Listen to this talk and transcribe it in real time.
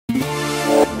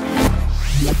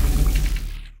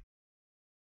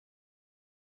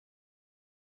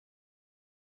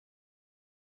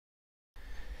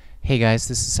Hey guys,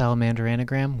 this is Salamander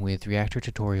Anagram with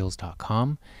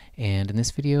ReaktorTutorials.com, and in this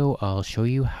video I'll show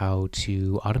you how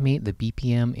to automate the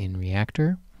BPM in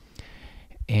Reaktor.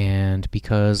 And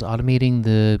because automating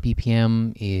the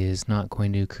BPM is not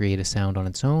going to create a sound on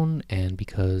its own, and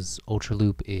because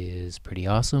Ultraloop is pretty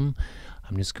awesome,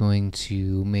 I'm just going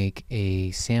to make a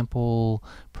sample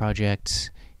project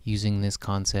using this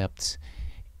concept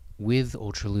with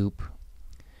Ultraloop,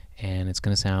 and it's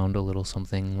going to sound a little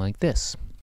something like this.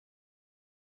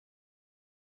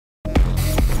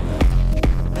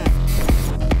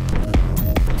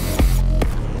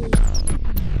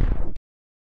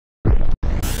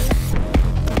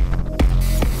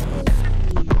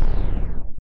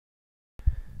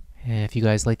 If you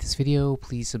guys like this video,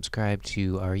 please subscribe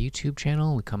to our YouTube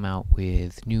channel. We come out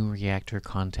with new Reaktor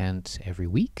content every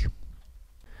week.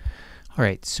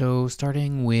 Alright, so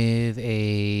starting with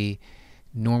a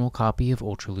normal copy of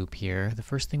Ultraloop here, the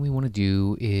first thing we want to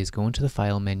do is go into the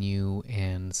File menu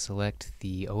and select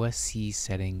the OSC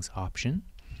Settings option.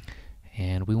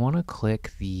 And we want to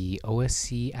click the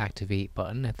OSC Activate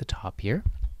button at the top here.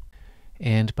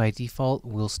 And by default,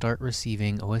 we'll start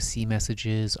receiving OSC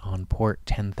messages on port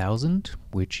 10,000,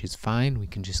 which is fine. We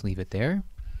can just leave it there.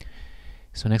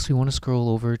 So next we want to scroll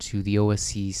over to the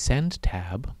OSC Send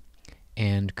tab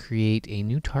and create a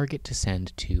new target to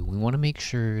send to. We want to make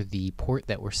sure the port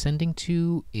that we're sending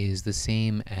to is the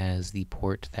same as the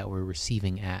port that we're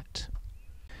receiving at.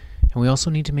 And we also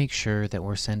need to make sure that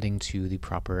we're sending to the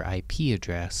proper IP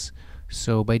address.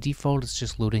 So by default, it's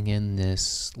just loading in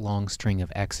this long string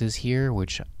of X's here,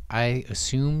 which I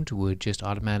assumed would just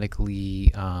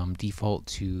automatically default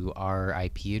to our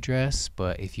IP address.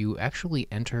 But if you actually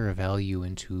enter a value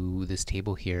into this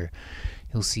table here,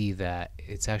 you'll see that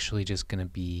it's actually just going to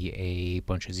be a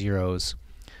bunch of zeros.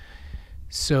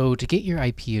 So to get your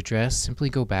IP address, simply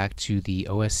go back to the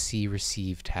OSC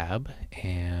Receive tab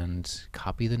and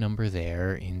copy the number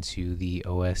there into the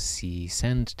OSC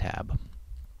Send tab.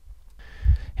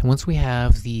 And once we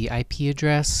have the IP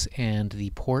address and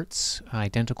the ports,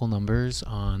 identical numbers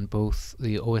on both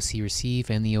the OSC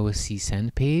Receive and the OSC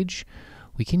Send page,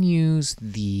 we can use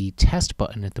the test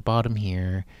button at the bottom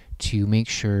here to make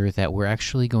sure that we're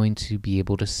actually going to be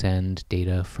able to send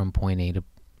data from point A to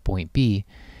point B.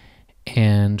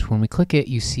 And when we click it,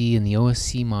 you see in the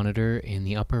OSC monitor in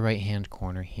the upper right hand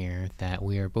corner here that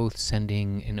we are both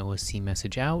sending an OSC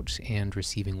message out and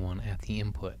receiving one at the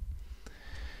input.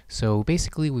 So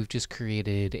basically we've just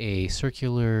created a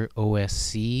circular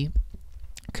OSC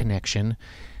connection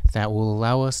that will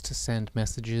allow us to send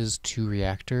messages to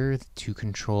Reaktor to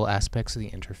control aspects of the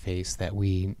interface that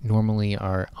we normally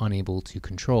are unable to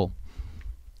control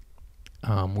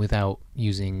without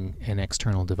using an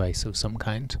external device of some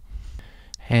kind.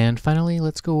 And finally,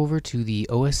 let's go over to the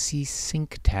OSC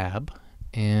Sync tab.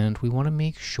 And we want to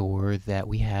make sure that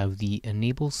we have the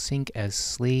Enable Sync as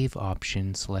Slave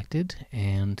option selected,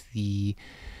 and the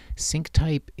sync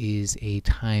type is a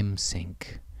time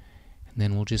sync. And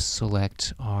then we'll just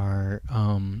select our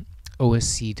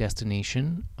OSC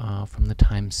destination from the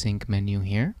time sync menu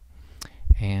here,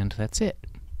 and that's it.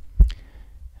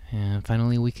 And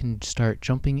finally, we can start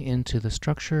jumping into the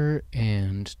structure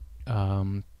and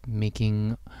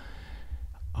making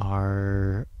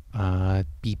our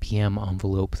BPM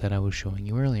envelope that I was showing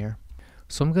you earlier.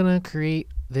 So I'm going to create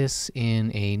this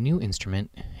in a new instrument,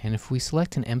 and if we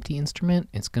select an empty instrument,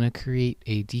 it's going to create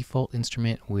a default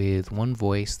instrument with one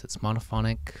voice that's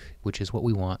monophonic, which is what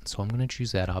we want, so I'm going to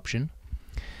choose that option.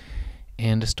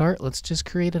 And to start, let's just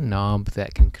create a knob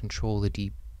that can control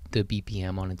the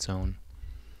BPM on its own.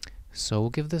 So we'll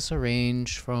give this a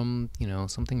range from,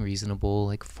 something reasonable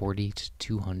like 40 to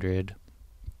 200.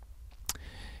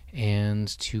 And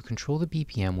to control the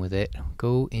BPM with it,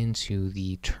 go into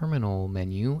the terminal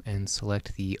menu and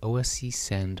select the OSC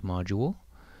Send module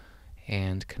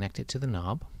and connect it to the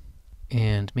knob.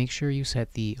 And make sure you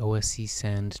set the OSC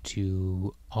Send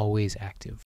to always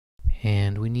active.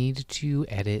 And we need to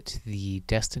edit the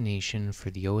destination for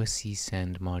the OSC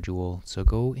Send module. So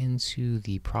go into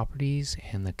the Properties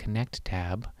and the Connect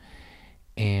tab.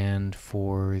 And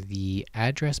for the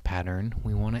address pattern,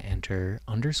 we want to enter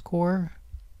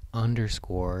 __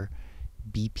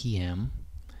 BPM,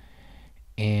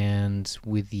 and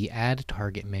with the Add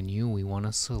Target menu we want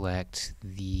to select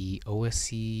the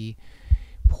OSC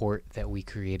port that we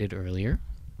created earlier.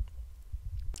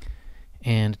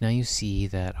 And now you see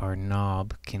that our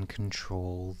knob can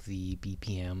control the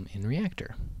BPM in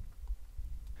Reaktor.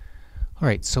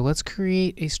 Alright, so let's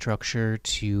create a structure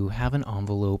to have an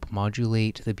envelope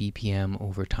modulate the BPM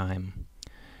over time.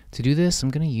 To do this, I'm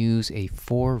going to use a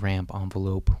 4-ramp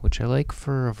envelope, which I like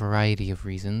for a variety of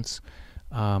reasons.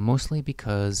 mostly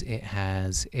because it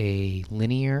has a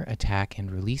linear attack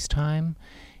and release time,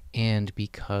 and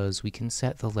because we can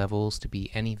set the levels to be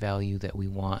any value that we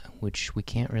want, which we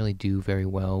can't really do very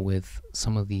well with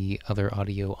some of the other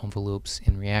audio envelopes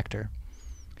in Reaktor.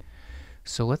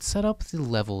 So let's set up the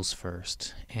levels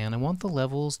first, and I want the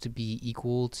levels to be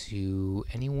equal to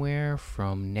anywhere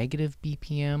from negative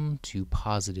BPM to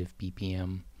positive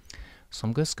BPM. So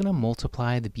I'm just going to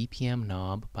multiply the BPM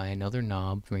knob by another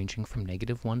knob ranging from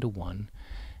 -1 to 1,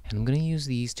 and I'm going to use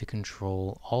these to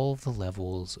control all of the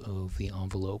levels of the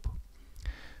envelope.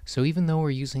 So even though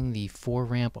we're using the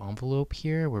 4-ramp envelope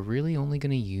here, we're really only going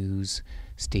to use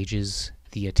stages,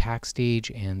 the attack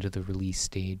stage and the release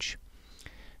stage.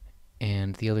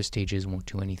 And the other stages won't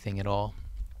do anything at all.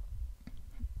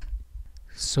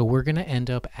 So we're going to end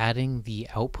up adding the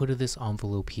output of this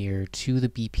envelope here to the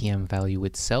BPM value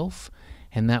itself,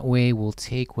 and that way we'll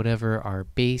take whatever our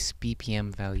base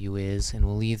BPM value is, and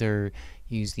we'll either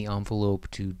use the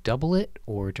envelope to double it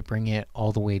or to bring it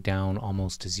all the way down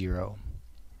almost to 0.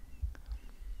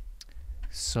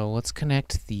 So let's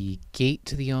connect the gate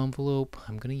to the envelope.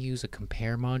 I'm going to use a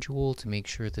compare module to make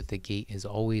sure that the gate is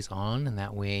always on, and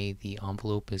that way the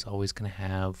envelope is always going to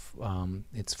have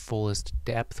its fullest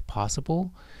depth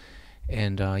possible.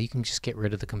 And you can just get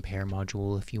rid of the compare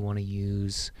module if you want to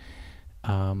use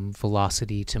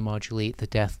velocity to modulate the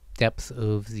depth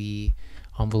of the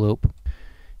envelope.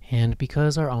 And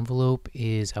because our envelope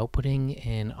is outputting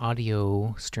an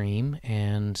audio stream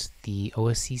and the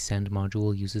OSC send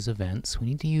module uses events, we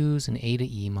need to use an A to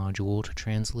E module to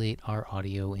translate our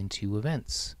audio into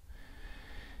events.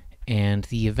 And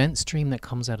the event stream that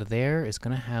comes out of there is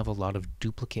going to have a lot of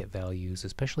duplicate values,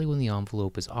 especially when the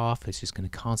envelope is off. It's just going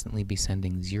to constantly be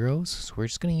sending zeros. So we're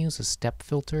just going to use a step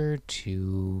filter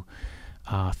to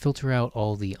filter out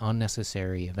all the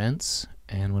unnecessary events.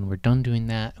 And when we're done doing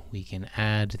that, we can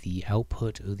add the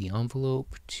output of the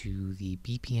envelope to the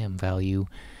BPM value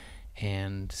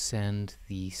and send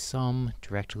the sum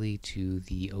directly to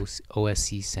the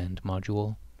OSC send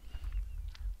module.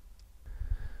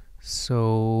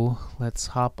 So let's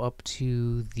hop up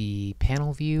to the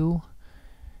panel view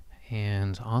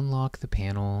and unlock the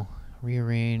panel,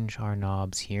 rearrange our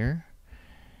knobs here,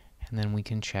 and then we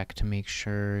can check to make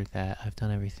sure that I've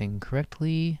done everything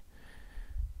correctly.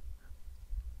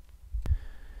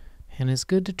 And it's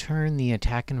good to turn the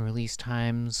attack and release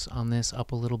times on this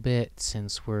up a little bit,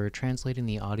 since we're translating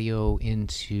the audio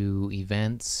into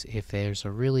events. If there's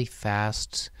a really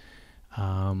fast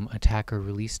attack or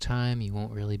release time, you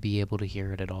won't really be able to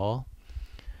hear it at all.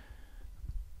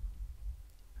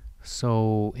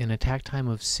 So an attack time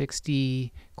of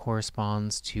 60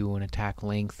 corresponds to an attack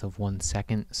length of 1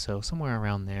 second, so somewhere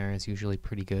around there is usually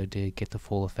pretty good to get the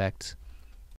full effect.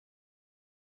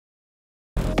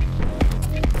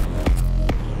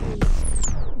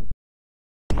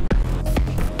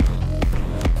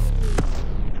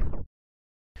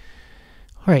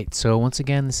 Alright, so once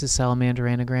again, this is Salamander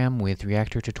Anagram with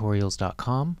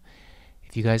ReaktorTutorials.com.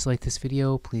 If you guys like this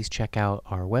video, please check out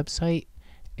our website,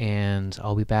 and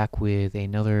I'll be back with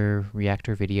another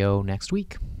Reaktor video next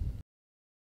week.